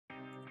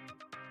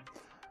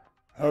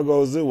How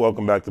goes it?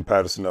 Welcome back to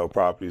Patterson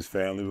Properties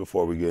family.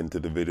 Before we get into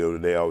the video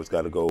today, I always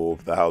got to go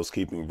over the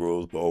housekeeping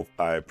rules. But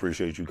I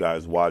appreciate you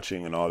guys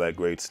watching and all that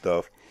great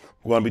stuff.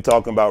 We're going to be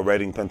talking about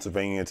Reading,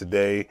 Pennsylvania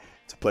today.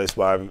 It's a place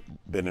where I've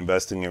been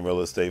investing in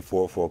real estate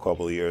for a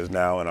couple of years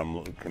now, and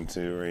I'm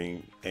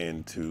continuing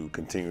to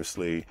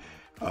continuously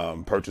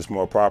purchase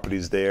more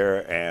properties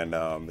there.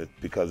 And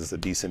because it's a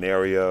decent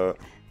area,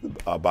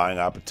 buying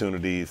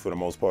opportunities for the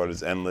most part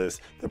is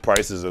endless. The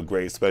prices are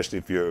great, especially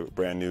if you're a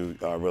brand new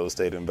real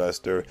estate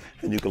investor,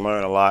 and you can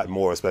learn a lot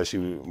more,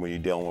 especially when you're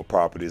dealing with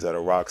properties that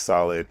are rock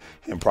solid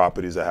and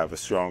properties that have a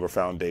stronger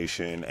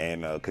foundation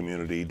and a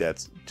community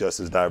that's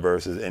just as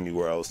diverse as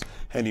anywhere else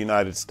in the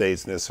United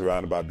States, and they're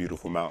surrounded by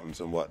beautiful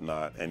mountains and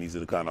whatnot. And these are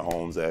the kind of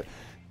homes that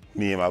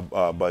me and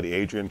my buddy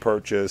Adrian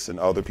purchase and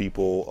other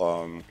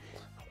people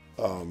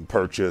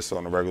purchase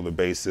on a regular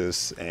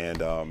basis, and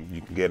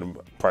you can get them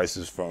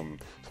prices from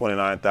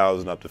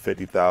 $29,000 up to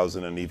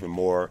 $50,000 and even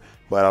more.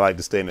 But I like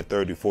to stay in the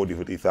 $30,000,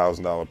 $40,000,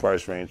 $50,000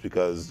 price range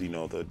because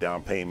the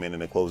down payment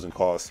and the closing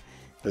costs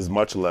is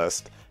much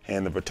less,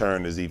 and the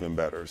return is even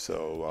better.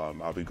 So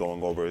I'll be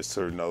going over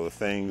certain other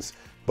things,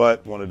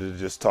 but wanted to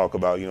just talk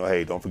about,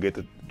 hey, don't forget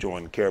to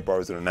join the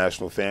Karatbars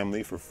International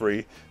family for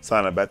free.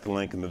 Sign up at the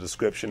link in the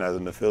description as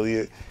an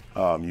affiliate.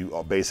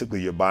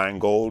 You're buying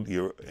gold,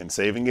 and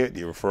saving it.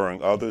 You're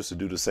referring others to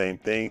do the same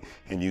thing,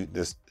 and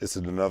this is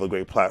another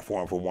great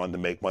platform for one to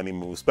make money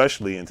move,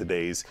 especially in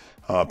today's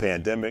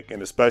pandemic,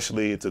 and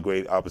especially it's a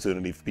great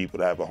opportunity for people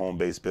to have a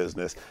home-based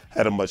business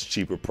at a much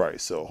cheaper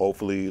price. So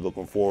hopefully,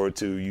 looking forward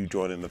to you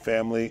joining the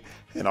family.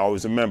 And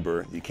always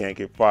remember, you can't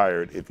get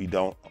fired if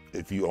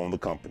you own the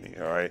company.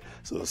 All right.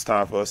 So it's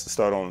time for us to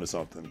start owning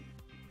something.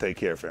 Take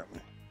care,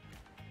 family.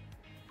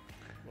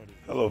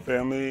 Hello,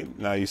 family.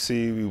 Now, you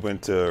see, we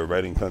went to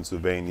Reading,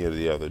 Pennsylvania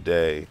the other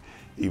day.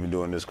 Even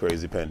during this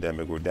crazy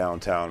pandemic, we're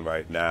downtown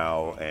right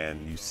now,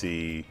 and you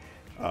see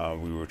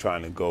we were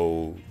trying to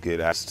go get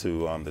access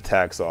to the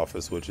tax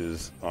office, which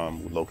is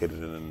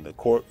located in the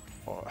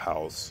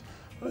courthouse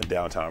in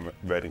downtown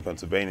Reading,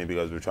 Pennsylvania,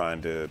 because we're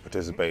trying to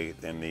participate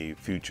in the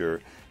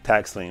future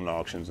tax lien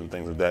auctions and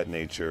things of that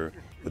nature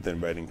within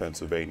Reading,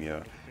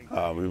 Pennsylvania.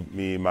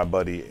 Me and my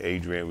buddy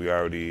Adrian, we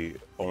already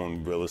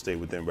own real estate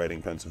within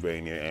Reading,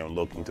 Pennsylvania, and are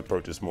looking to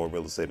purchase more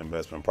real estate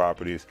investment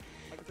properties.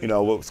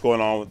 What's going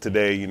on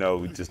today,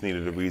 we just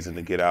needed a reason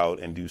to get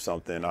out and do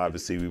something.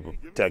 Obviously, we were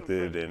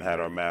protected and had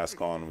our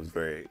mask on and was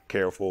very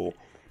careful,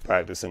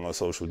 practicing our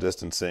social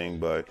distancing,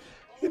 but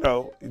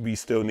we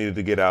still needed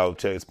to get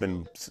out. It's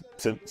been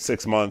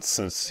 6 months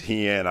since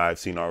he and I have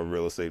seen our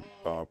real estate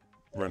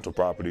rental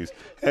properties,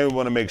 and we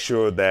want to make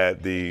sure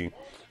that the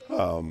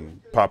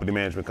property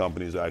management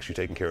companies are actually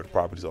taking care of the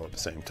properties all at the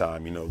same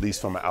time. At least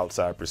from an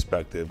outside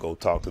perspective, go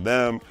talk to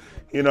them.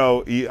 I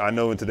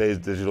know in today's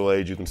digital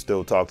age, you can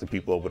still talk to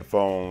people over the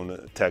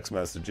phone, text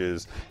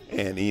messages,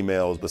 and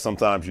emails, but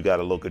sometimes you got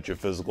to look at your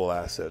physical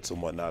assets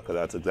and whatnot, because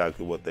that's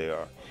exactly what they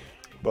are.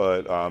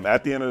 But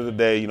at the end of the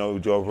day, we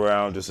drove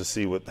around just to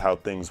see how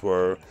things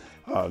were.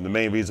 The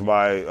main reason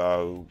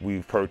why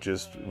we've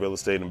purchased real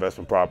estate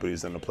investment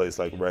properties in a place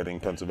like Reading,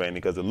 Pennsylvania,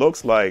 because it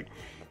looks like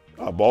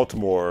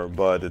Baltimore,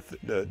 but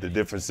the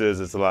difference is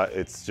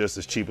it's just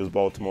as cheap as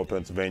Baltimore,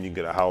 Pennsylvania. You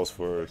can get a house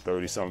for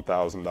 $30-some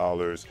thousand.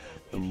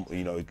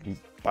 You can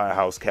buy a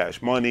house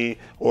cash money,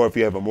 or if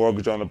you have a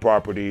mortgage on the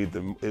property,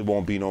 it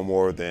won't be no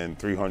more than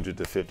 $350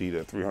 to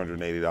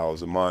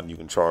 $380 a month. You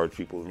can charge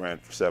people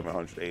rent for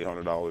 $700 to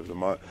 $800 a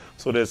month.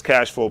 So there's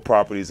cash flow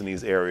properties in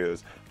these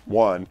areas.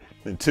 One,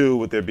 and two,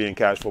 with there being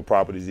cash flow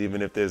properties,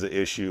 even if there's an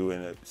issue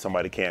and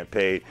somebody can't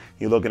pay,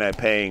 you're looking at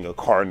paying a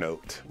car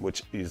note,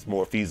 which is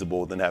more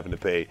feasible than having to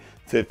pay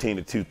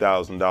 $1,500 to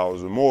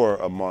 $2,000 or more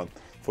a month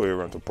for your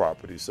rental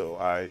property. So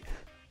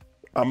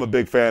I'm a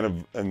big fan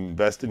of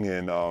investing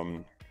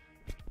in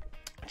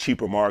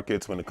cheaper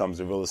markets when it comes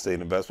to real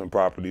estate investment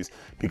properties,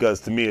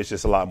 because to me it's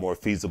just a lot more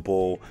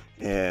feasible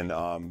and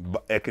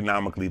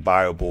economically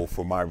viable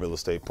for my real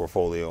estate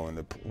portfolio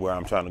and where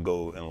I'm trying to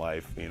go in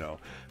life.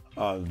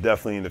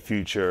 Definitely in the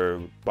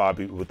future,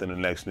 Bobby, within the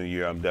next new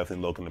year, I'm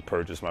definitely looking to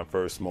purchase my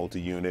first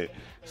multi-unit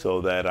so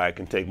that I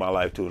can take my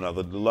life to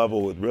another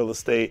level with real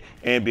estate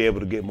and be able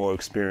to get more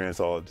experience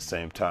all at the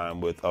same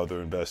time with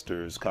other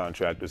investors,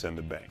 contractors, and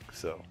the bank.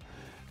 So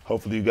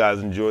hopefully you guys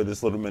enjoyed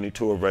this little mini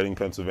tour of Reading,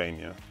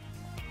 Pennsylvania.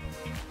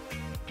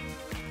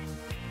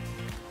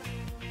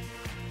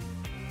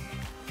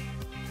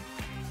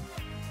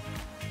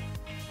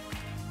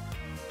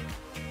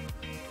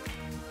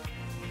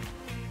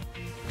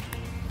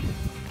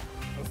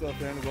 What's up,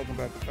 family? Welcome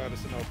back to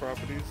Patterson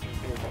Properties. I'm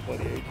here with my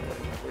buddy Adrian.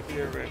 We're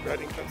here in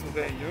Reading,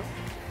 Pennsylvania.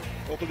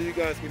 Hopefully you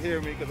guys can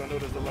hear me, because I know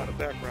there's a lot of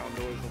background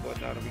noise and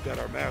whatnot, and we got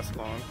our mask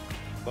on.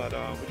 But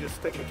we're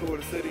just taking a tour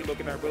of the city,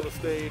 looking at real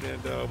estate,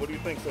 and what do you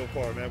think so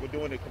far, man? We're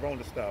doing it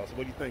Corona style, so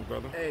what do you think,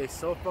 brother? Hey,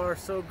 so far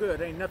so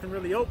good. Ain't nothing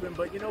really open,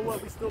 but you know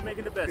what? We still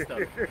making the best of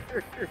it.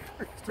 There's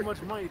too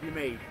much money to be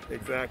made.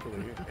 Exactly,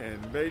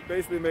 and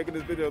basically making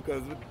this video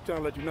because we're trying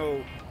to let you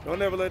know,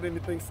 don't ever let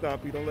anything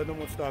stop you, don't let no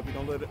one stop you,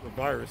 don't let the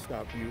virus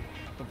stop you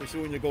from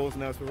pursuing your goals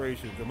and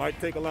aspirations. It might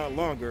take a lot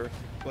longer,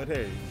 but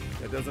hey,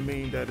 that doesn't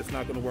mean that it's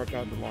not going to work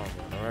out in the long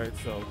run, all right?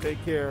 So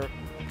take care.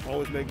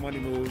 Always make money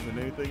moves, and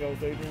anything else,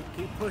 Adrian?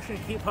 Keep pushing,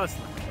 keep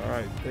hustling. All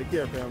right, take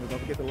care, family. Don't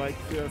forget to like,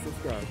 share, and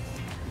subscribe.